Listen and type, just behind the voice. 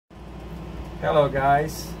Hello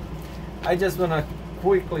guys, I just wanna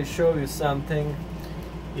quickly show you something.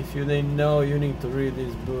 If you didn't know, you need to read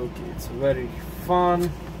this book. It's very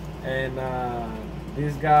fun, and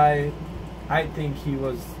this guy, I think he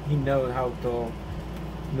knows how to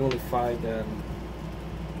nullify the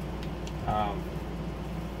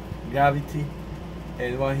gravity.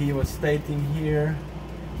 And what he was stating here,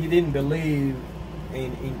 he didn't believe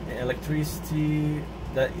in electricity,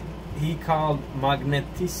 that he called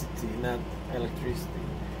magneticity, not electricity,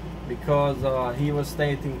 because he was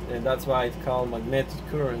stating, and that's why it's called magnetic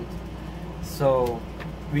current. So,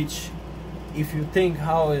 which, if you think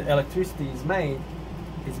how electricity is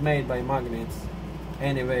made by magnets.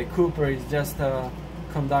 Anyway, Cooper is just a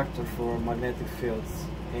conductor for magnetic fields,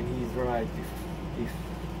 and he's right. If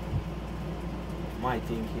my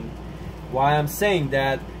thinking, why I'm saying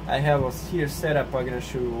that, I have a here setup. I'm gonna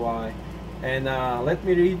show you why. And let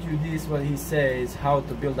me read you this, what he says, how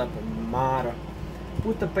to build up a motor.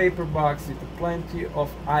 Put a paper box with plenty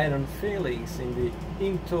of iron fillings in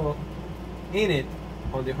it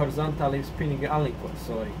on the horizontally spinning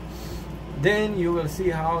aliquot. Then you will see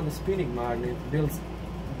how the spinning magnet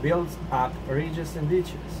builds up ridges and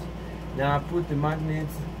ditches. Now put the magnet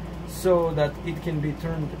so that it can be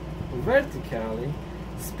turned vertically.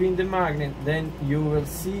 Spin the magnet, then you will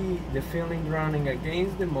see the filling running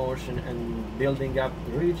against the motion and building up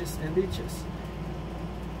ridges and ditches.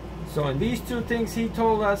 So in these two things he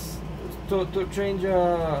told us to change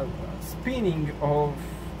spinning of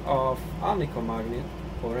alnico magnet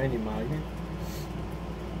or any magnet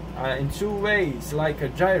in two ways, like a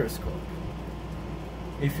gyroscope.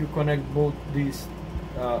 If you connect both these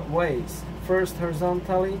ways, first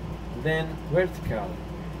horizontally, then vertically.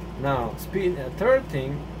 Now, third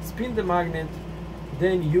thing, spin the magnet,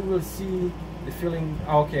 then you will see the filling.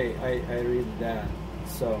 Okay, I read that.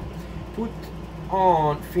 So, put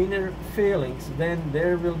on thinner fillings, then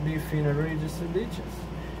there will be thinner ridges and ditches.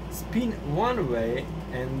 Spin one way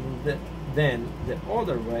and then the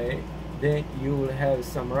other way, then you will have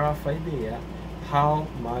some rough idea how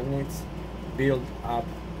magnets build up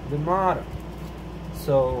the motor.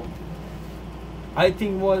 So, I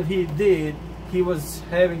think what he did, he was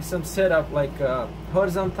having some setup like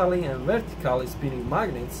horizontally and vertically spinning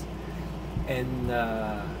magnets, and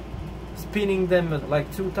spinning them at like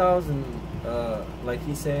 2000, like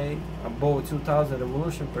he say, about 2000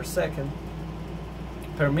 revolution per second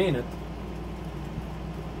per minute,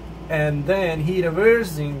 and then he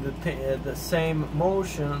reversing the same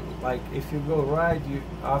motion. Like if you go right,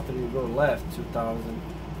 after you go left, 2000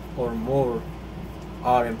 or more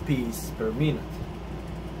RMPs per minute.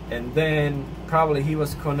 And then probably he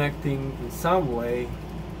was connecting in some way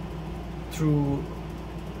through,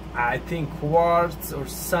 I think, quartz or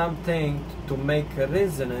something to make a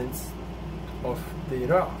resonance of the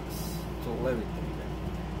rocks to levitate them.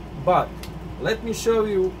 But let me show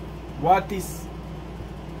you what is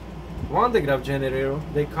Van de Graaff generator.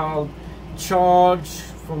 They call charge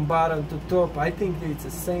from bottom to top. I think it's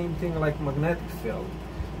the same thing like magnetic field.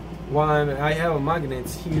 Why I have a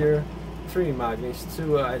magnets here, 3 magnets,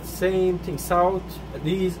 same thing. South,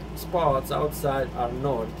 these spots outside are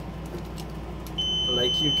north,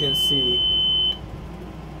 like you can see,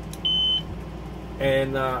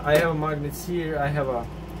 and I have magnets here. I have a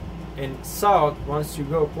in south. Once you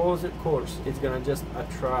go closer, of course it's gonna just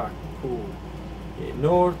attract, pull.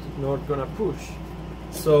 North gonna push.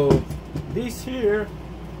 So this here,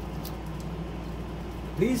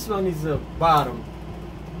 this one is the bottom.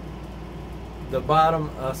 The bottom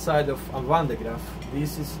side of Van de Graaff.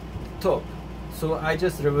 This is top. So I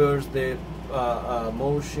just reverse the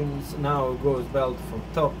motions. Now it goes belt from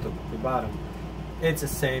top to the bottom. It's the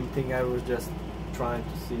same thing. I was just trying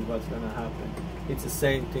to see what's gonna happen. It's the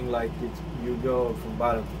same thing like you go from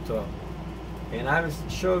bottom to top. And I will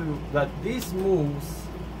show you that this moves,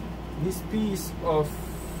 this piece of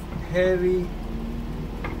heavy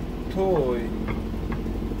toy,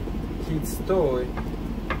 kid's toy,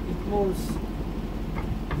 it moves.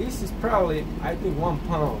 This is probably, I think, 1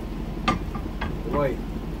 pound weight,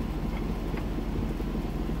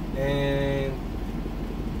 and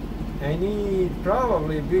I need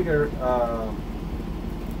probably bigger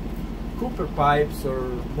Cooper pipes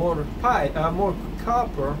or more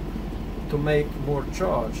copper to make more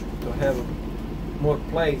charge, to have more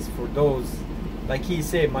place for those, like he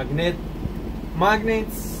said, magnets,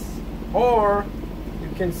 or you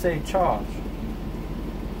can say charge.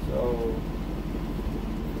 So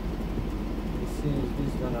see if this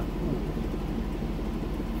is gonna move.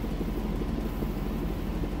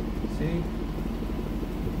 See?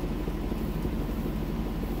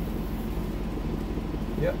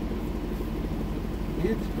 Yep.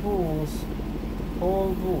 It pulls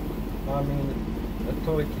whole book. I mean, a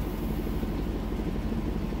toy kit.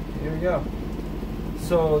 Here we go.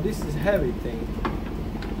 So this is heavy thing.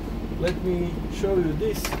 Let me show you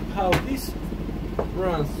this, how this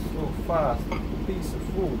runs so fast. Piece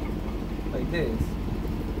of wood like this.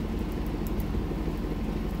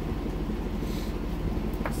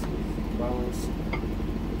 Let's see if it balance.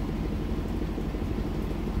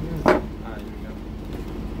 Ah, here we go.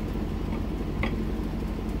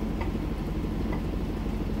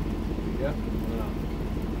 Here we go. Now.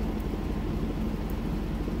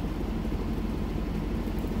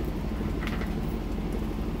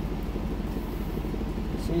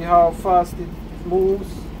 See how fast it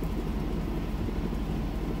moves?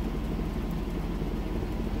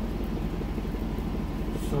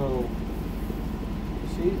 So,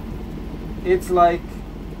 see, it's like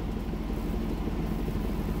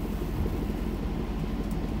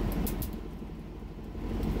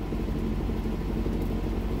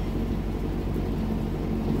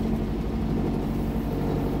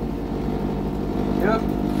yep.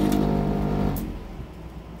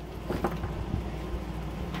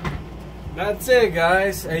 That's it,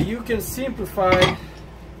 guys. You can simplify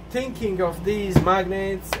thinking of these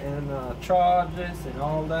magnets and charges and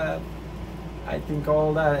all that. I think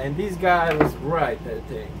all that, and this guy was right, I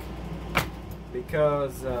think,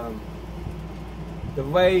 because the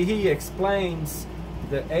way he explains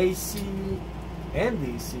the AC and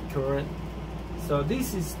DC current. So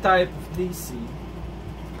this is type of DC.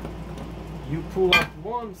 You pull up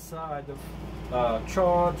one side of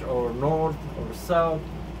charge, or north or south,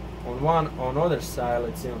 on other side,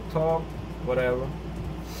 let's say on top, whatever,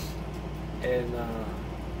 and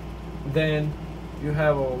then you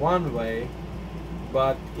have a one way,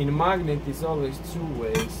 but in magnet it's always two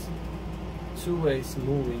ways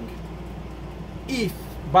moving, if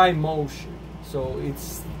by motion. So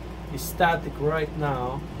it's static right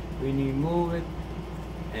now. When you move it,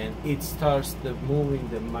 and it starts moving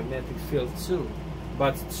the magnetic field too,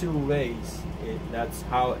 but two ways. That's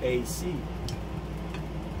how AC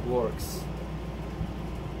works.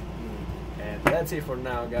 And that's it for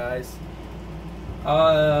now, guys.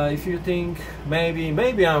 If you think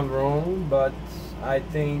maybe I'm wrong, but I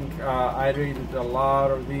think I read a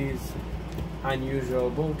lot of these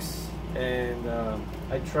unusual books, and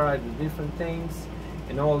I tried the different things,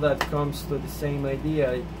 and all that comes to the same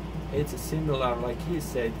idea. It's a similar, like he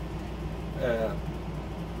said,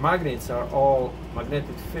 magnetic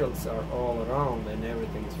fields are all around, and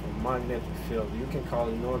everything is from magnetic field. You can call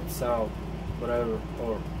it north, south, whatever,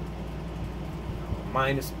 or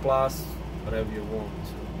minus, plus, whatever you want,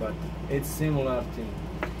 but it's similar thing.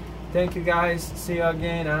 Thank you, guys. See you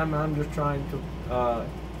again. I'm just trying to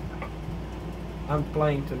I'm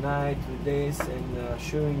playing tonight with this and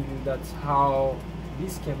showing you that's how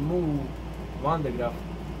this can move Van de Graaff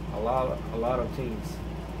a lot of things.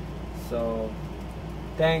 So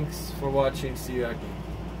thanks for watching. See you again.